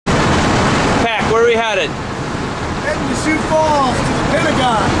Where are we headed? Heading to Sioux Falls to the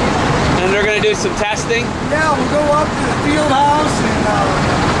Pentagon. And they're going to do some testing? Yeah, we'll go up to the field house and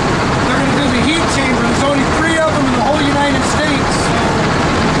they're going to do the heat chamber. There's only 3 of them in the whole United States.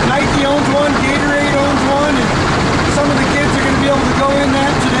 So Nike owns one, Gatorade owns one, and some of the kids are going to be able to go in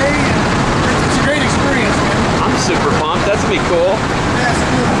that today. And it's a great experience, man. I'm super pumped. That's going to be cool. Yeah, it's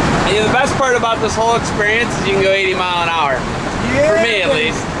cool. And the best part about this whole experience is you can go 80 mile an hour. Yeah, for me, at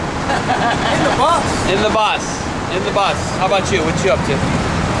least. In the bus. In the bus. In the bus. How about you? What you up to?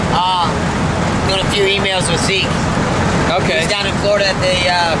 Doing a few emails with Zeke. Okay. He's down in Florida at the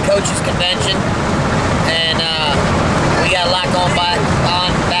coaches convention, and we got a lot going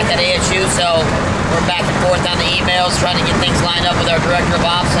on back at ASU, so we're back and forth on the emails, trying to get things lined up with our director of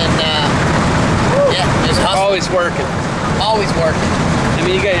ops, and yeah, just hustling. Always working. Always working. I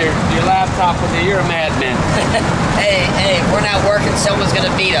mean, you got your laptop with you. You're a madman. Hey, if we're not working, someone's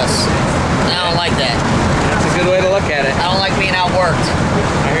gonna beat us. And I don't like that. That's a good way to look at it. I don't like being outworked.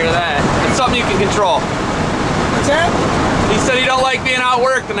 I hear that. It's something you can control. What's that? He said he don't like being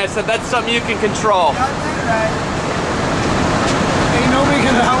outworked, and I said that's something you can control. Got that right. Ain't nobody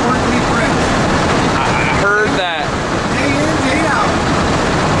gonna outwork